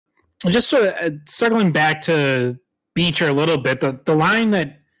just sort of circling back to Beecher a little bit, the line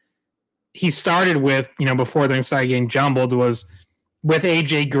that he started with, before things started getting jumbled was with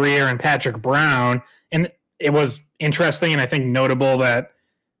AJ Greer and Patrick Brown. And it was interesting and I think notable that,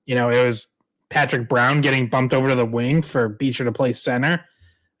 it was Patrick Brown getting bumped over to the wing for Beecher to play center.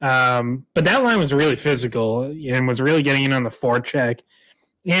 But that line was really physical and was really getting in on the forecheck.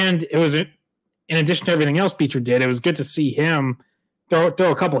 And it was, in addition to everything else Beecher did, it was good to see him throw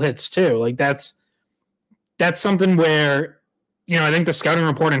a couple hits too. Like that's something where, I think the scouting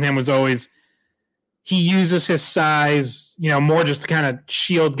report on him was always he uses his size, more just to kind of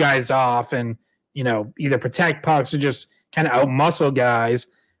shield guys off and, either protect pucks or just kind of out-muscle guys,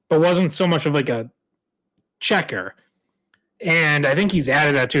 but wasn't so much of like a checker. And I think he's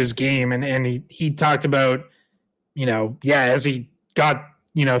added that to his game. And he talked about, as he got,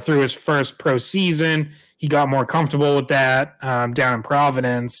 through his first pro season, he got more comfortable with that down in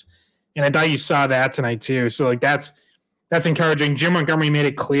Providence. And I thought you saw that tonight too. So like that's encouraging. Jim Montgomery made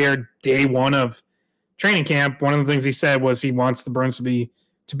it clear day one of training camp. One of the things he said was he wants the Bruins to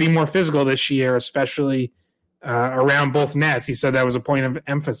be more physical this year, especially around both nets. He said that was a point of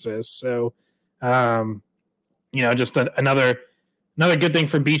emphasis. So, just another good thing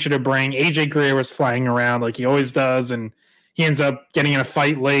for Beecher to bring. AJ Greer was flying around like he always does, and he ends up getting in a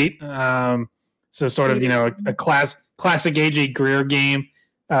fight late. So sort of, a classic AJ Greer game.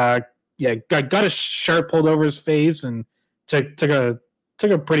 Got his shirt pulled over his face and took a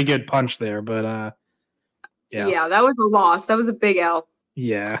pretty good punch there, but yeah, that was a loss. That was a big L.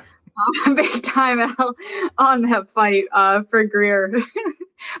 Yeah, big time L on that fight for Greer.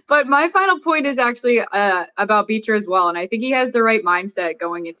 But my final point is actually about Beecher as well, and I think he has the right mindset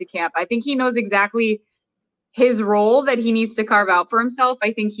going into camp. I think he knows exactly his role that he needs to carve out for himself.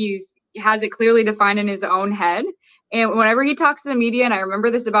 I think he has it clearly defined in his own head. And whenever he talks to the media, and I remember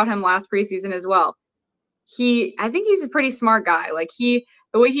this about him last preseason as well, I think he's a pretty smart guy. Like the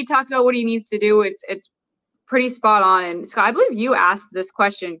way he talks about what he needs to do, it's pretty spot on. And Scott, I believe you asked this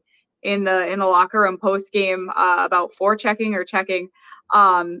question in the locker room post game about forechecking or checking,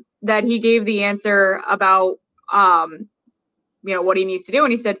 that he gave the answer about what he needs to do.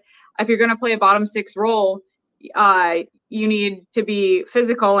 And he said, if you're going to play a bottom six role, you need to be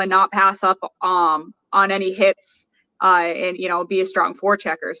physical and not pass up on any hits. And be a strong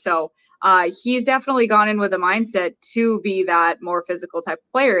forechecker. So he's definitely gone in with a mindset to be that more physical type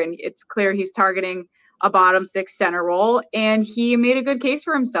of player. And it's clear he's targeting a bottom six center role. And he made a good case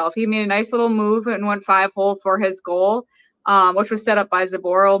for himself. He made a nice little move and went 5-hole for his goal, which was set up by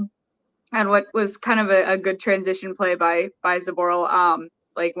Zaboral. And what was kind of a good transition play by Zaboral,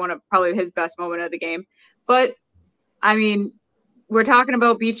 like one of probably his best moment of the game. But I mean, we're talking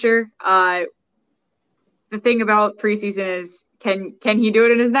about Beecher. The thing about preseason is can he do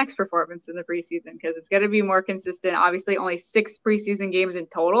it in his next performance in the preseason? Because it's going to be more consistent. Obviously, only 6 preseason games in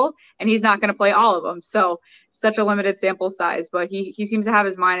total, and he's not going to play all of them. So such a limited sample size, but he seems to have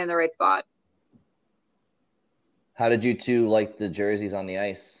his mind in the right spot. How did you two like the jerseys on the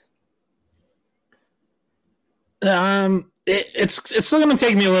ice? It's still going to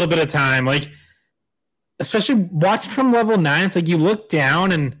take me a little bit of time. Like, especially watching from level 9, it's like you look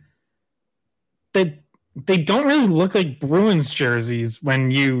down and they don't really look like Bruins jerseys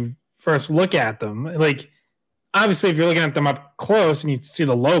when you first look at them. Like, obviously, if you're looking at them up close and you see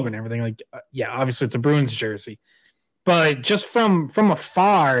the logo and everything, like, yeah, obviously it's a Bruins jersey. But just from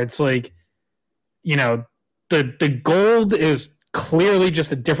afar, it's like, the gold is clearly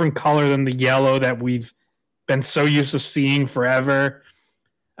just a different color than the yellow that we've been so used to seeing forever.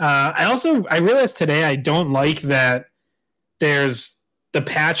 I realized today I don't like that there's the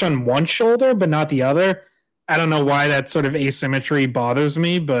patch on one shoulder but not the other. I don't know why that sort of asymmetry bothers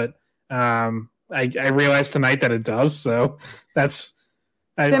me, but I realized tonight that it does. So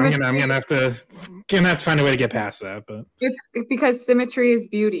I'm gonna have to find a way to get past that. But it's because symmetry is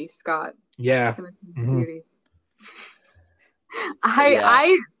beauty, Scott. Yeah, beauty.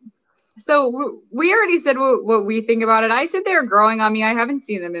 So we already said what we think about it. I said they're growing on me. I haven't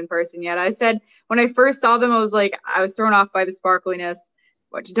seen them in person yet. I said when I first saw them, I was thrown off by the sparkliness,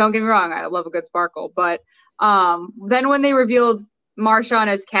 which don't get me wrong, I love a good sparkle. But then when they revealed Marchand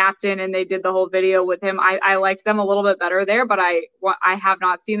as captain and they did the whole video with him, I liked them a little bit better there. But I have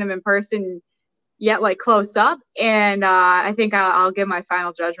not seen them in person yet, like close up. And I think I'll give my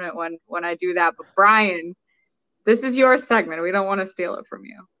final judgment when I do that. But Brian, this is your segment. We don't want to steal it from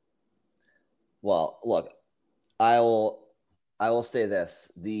you. Well, look, I will say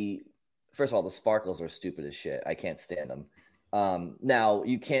this. First of all, the sparkles are stupid as shit. I can't stand them. Now,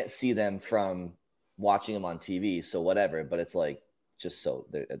 you can't see them from watching them on TV, so whatever. But it's like,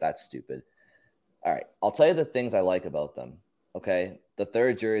 that's stupid. All right, I'll tell you the things I like about them. Okay, the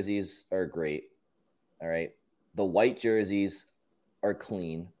third jerseys are great. All right, the white jerseys are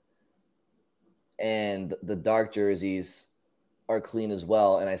clean, and the dark jerseys are clean as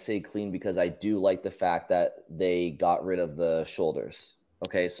well. And I say clean because I do like the fact that they got rid of the shoulders.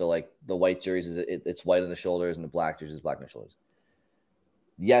 Okay, so like the white jerseys, it's white on the shoulders, and the black jerseys black on the shoulders.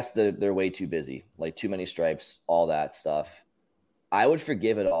 Yes, they're way too busy, like too many stripes, all that stuff. I would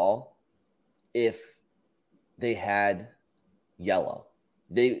forgive it all if they had yellow.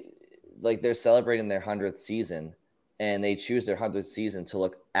 They're celebrating their 100th season, and they choose their 100th season to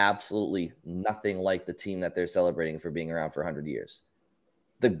look absolutely nothing like the team that they're celebrating for being around for 100 years.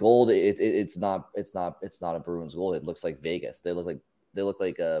 The gold, it's not a Bruins gold. It looks like Vegas. They look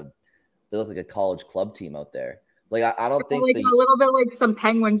like a college club team out there. Like I don't think like a little bit like some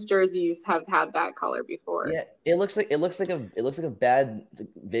Penguins jerseys have had that color before. Yeah, it looks like a bad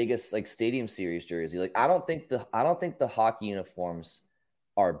Vegas like Stadium Series jersey. Like I don't think the hockey uniforms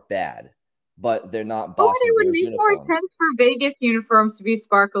are bad, but they're not Boston Bruins uniforms. It would make more sense for Vegas uniforms to be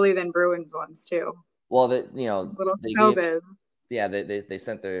sparkly than Bruins ones too. Well, they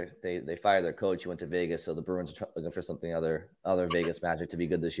fired their coach. He went to Vegas, so the Bruins are looking for something other Vegas Magic to be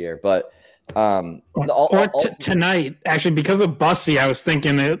good this year. But tonight, actually, because of Bussy, I was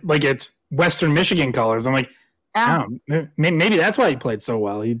thinking it's Western Michigan colors. I'm like, oh, maybe that's why he played so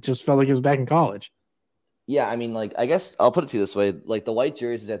well. He just felt like he was back in college. Yeah, I mean, like I guess I'll put it to you this way: like the white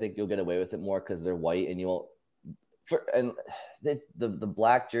jerseys, I think you'll get away with it more because they're white, and you won't. The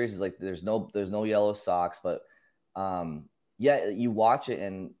black jerseys, like there's no yellow socks, but yeah, you watch it,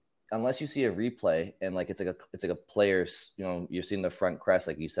 and unless you see a replay and like it's like a player's, you're seeing the front crest,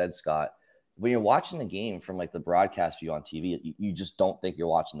 like you said, Scott. When you're watching the game from like the broadcast view on TV, you just don't think you're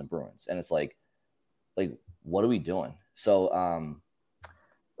watching the Bruins, and it's like what are we doing? So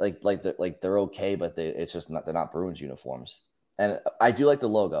they're okay, but they're not Bruins uniforms. And I do like the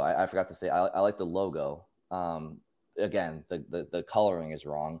logo. I forgot to say I like the logo. Again, the coloring is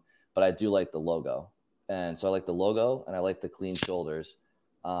wrong, but I do like the logo. And so I like the logo and I like the clean shoulders.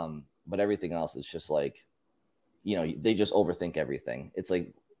 But everything else is just like, they just overthink everything. It's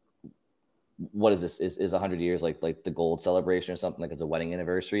like, what is this? Is 100 years like the gold celebration or something? Like it's a wedding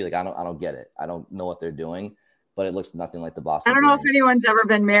anniversary? Like I don't get it. I don't know what they're doing, but it looks nothing like the Boston. I don't know if anyone's ever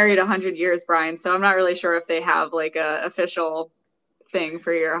been married 100 years, Brian. So I'm not really sure if they have like a official thing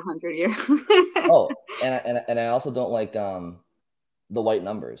for your 100 years. Oh, and I also don't like the white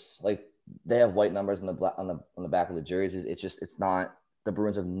numbers. Like they have white numbers on the back of the jerseys. It's not, the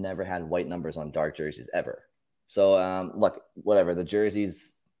Bruins have never had white numbers on dark jerseys ever. So look, whatever, the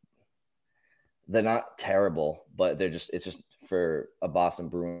jerseys, they're not terrible, but it's just for a Boston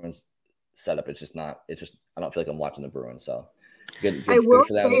Bruins setup. I don't feel like I'm watching the Bruins. So good for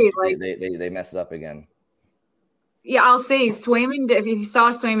them. They mess it up again. Yeah, I'll say Swayman, if you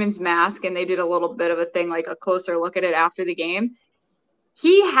saw Swayman's mask and they did a little bit of a thing, like a closer look at it after the game,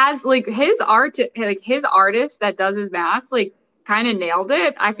 he has like his artist that does his mask, like kind of nailed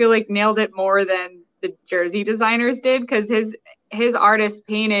it. I feel like nailed it more than the jersey designers did, because his artist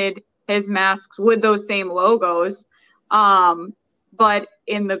painted his masks with those same logos, but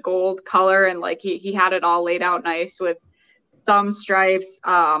in the gold color, and like he had it all laid out nice with thumb stripes.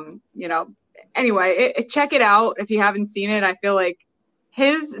 Anyway, check it out if you haven't seen it. I feel like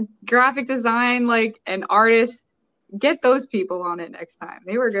his graphic design, like an artist, get those people on it next time.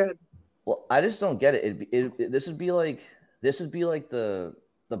 They were good. Well, I just don't get it. This would be like the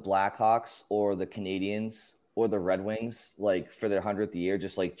Blackhawks or the Canadians or the Red Wings, like for their 100th year,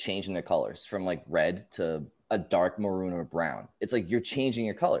 just like changing their colors from like red to a dark maroon or brown. It's like you're changing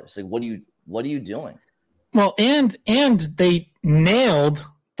your colors. Like what are you doing? Well, and they nailed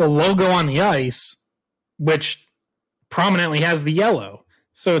the logo on the ice, which prominently has the yellow.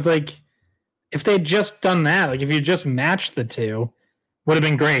 So it's like, if they'd just done that, like if you just matched the two, would have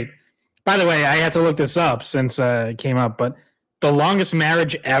been great. By the way, I had to look this up since it came up, but the longest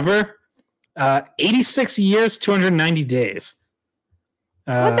marriage ever, 86 years, 290 days.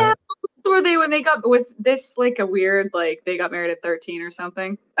 What the hell were they when they was this like a weird, like they got married at 13 or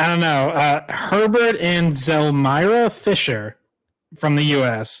something? I don't know. Herbert and Zelmira Fisher from the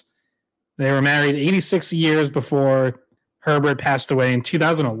U.S. They were married 86 years before Herbert passed away in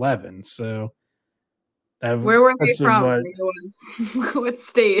 2011. So, where were they from? What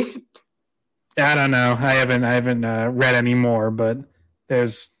state? I don't know. I haven't read any more, but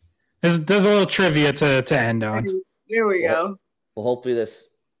there's a little trivia to end on. There we go. Well, hopefully this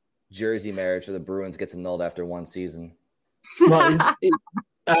jersey marriage for the Bruins gets annulled after one season. Well,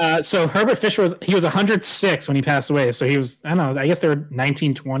 So Herbert Fisher was 106 when he passed away. So he was, I don't know, I guess they were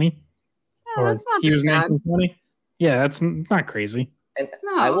 1920. Yeah, that's not he was bad. 1920. Yeah, that's not crazy. And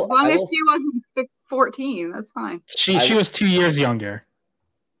No, as long as she wasn't 14, that's fine. She was 2 years younger.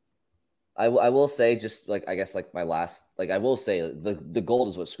 I will say, just like, I guess, like my last, like, I will say the gold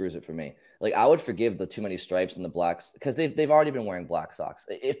is what screws it for me. Like, I would forgive the too many stripes and the blacks because they've already been wearing black socks.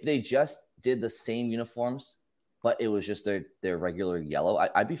 If they just did the same uniforms, but it was just their regular yellow,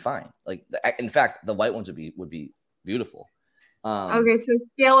 I'd be fine. Like, in fact, the white ones would be beautiful. Okay, so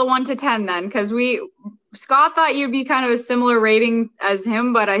scale of 1 to 10 then, because Scott thought you'd be kind of a similar rating as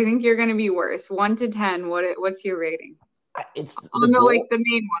him, but I think you're going to be worse. 1 to 10, what's your rating? It's the main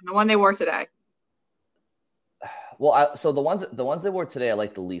one, the one they wore today. Well, so the ones they wore today, I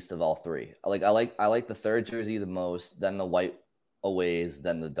like the least of all three. I like the third jersey the most, then the white aways,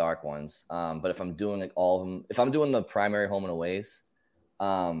 then the dark ones. But if I'm doing like all of them, if I'm doing the primary home and aways,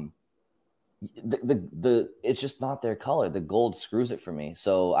 it's just not their color. The gold screws it for me,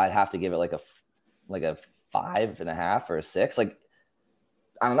 so I'd have to give it like a 5.5 or a 6. Like,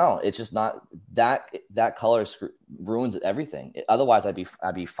 I don't know. It's just not that color ruins everything. Otherwise, I'd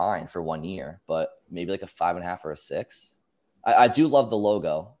be fine for 1 year, but maybe like a 5.5 or a 6. I do love the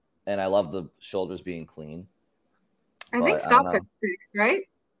logo, and I love the shoulders being clean. I think Scott picked 6, right?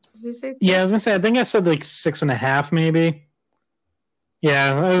 Did you say 6? Yeah, I was gonna say. I think I said like 6.5, maybe.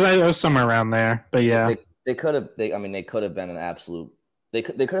 Yeah, I was somewhere around there, but yeah, they could have. They could have been an absolute. They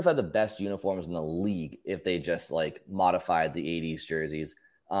could have had the best uniforms in the league if they just like modified the '80s jerseys.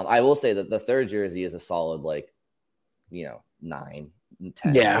 I will say that the third jersey is a solid 9,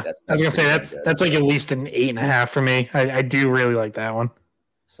 10. Yeah, That's I was gonna say that's like at least an 8.5 for me. I do really like that one.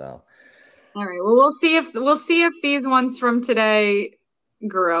 So, all right. Well, we'll see if these ones from today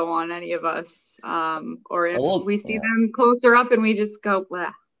grow on any of us, or if we see them closer up and we just go,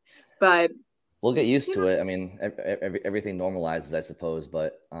 blah. But we'll get used to it. I mean, everything normalizes, I suppose.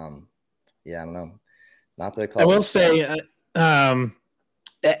 But I don't know. Not their colors. I will say,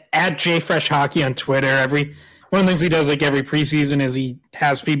 at JFresh Hockey on Twitter, one of the things he does like every preseason is he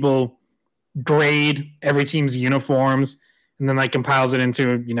has people grade every team's uniforms and then like compiles it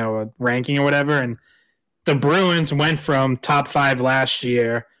into a ranking or whatever. And the Bruins went from top 5 last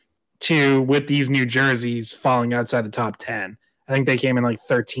year to, with these new jerseys, falling outside the top 10. I think they came in like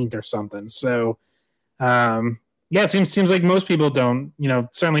 13th or something. So, it seems like most people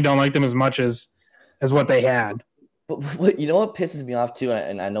certainly don't like them as much as what they had. But you know what pisses me off too,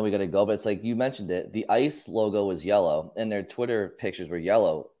 and I know we got to go, but it's like you mentioned it. The ICE logo was yellow, and their Twitter pictures were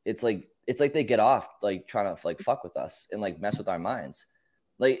yellow. It's like they get off like trying to like fuck with us and like mess with our minds.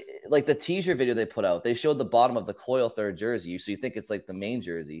 Like the teaser video they put out, they showed the bottom of the Coyle third jersey, so you think it's like the main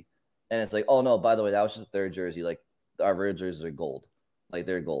jersey, and it's like, oh no, by the way, that was just a third jersey. Like our real jerseys are gold, like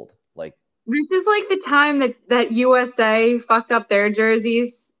they're gold. Like this is like the time that USA fucked up their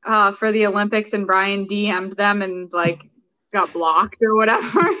jerseys for the Olympics, and Brian DM'd them and like got blocked or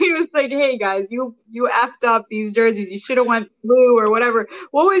whatever. He was like, "Hey guys, you effed up these jerseys. You should have went blue or whatever."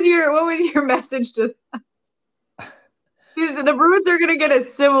 What was your message to them? The Bruins are gonna get a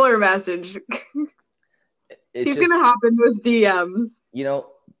similar message. It's gonna happen with DMs.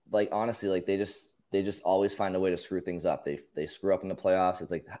 Like honestly, like they just always find a way to screw things up. They screw up in the playoffs. It's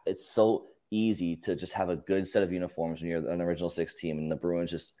like it's so easy to just have a good set of uniforms when you're an original 6 team, and the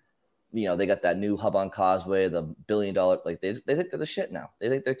Bruins just they got that new hub on Causeway, the $1 billion, like they think they're the shit now. They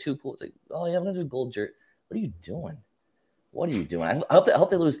think they're too cool. It's like, oh yeah, I'm gonna do gold jersey. What are you doing? I hope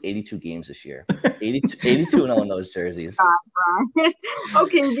they lose 82 games this year. 82 and all in those jerseys.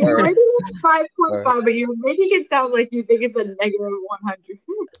 Okay, you're rating it 5.5, but you're making it sound like you think it's a negative 100.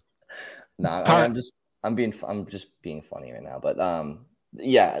 No, I'm just being funny right now. But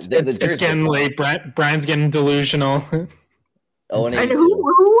it's getting late. Brian's getting delusional. And who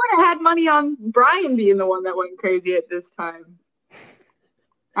would have had money on Brian being the one that went crazy at this time?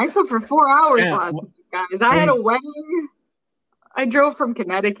 I slept for 4 hours last week, guys. I had a wedding. I drove from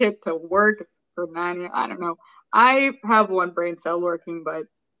Connecticut to work for 9. I don't know. I have one brain cell working, but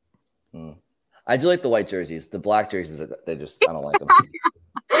I do like the white jerseys. The black jerseys, I don't like them.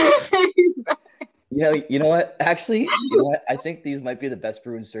 You know what? Actually, I think these might be the best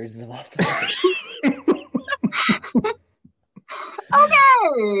Bruins jerseys of all time.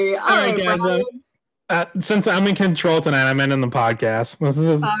 Okay. All right, guys. Since I'm in control tonight, I'm ending the podcast. This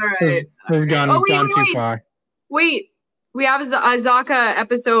has gone too far. Wait, we have a Zaka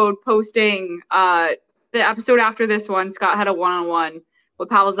episode posting. The episode after this one, Scott had a one-on-one with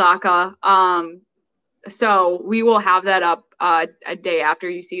Pavel Zaka. So we will have that up a day after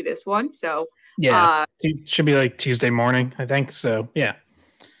you see this one. So it should be like Tuesday morning, I think. So yeah.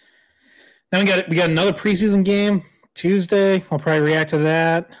 Then we got another preseason game Tuesday. We'll probably react to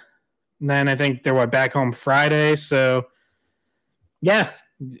that. And then I think they're back home Friday. So yeah,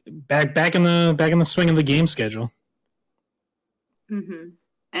 back in the swing of the game schedule. Mm-hmm.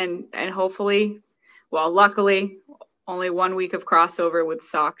 And hopefully, well, luckily, only 1 week of crossover with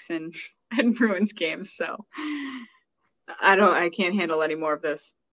Sox and Bruins games. So I can't handle any more of this.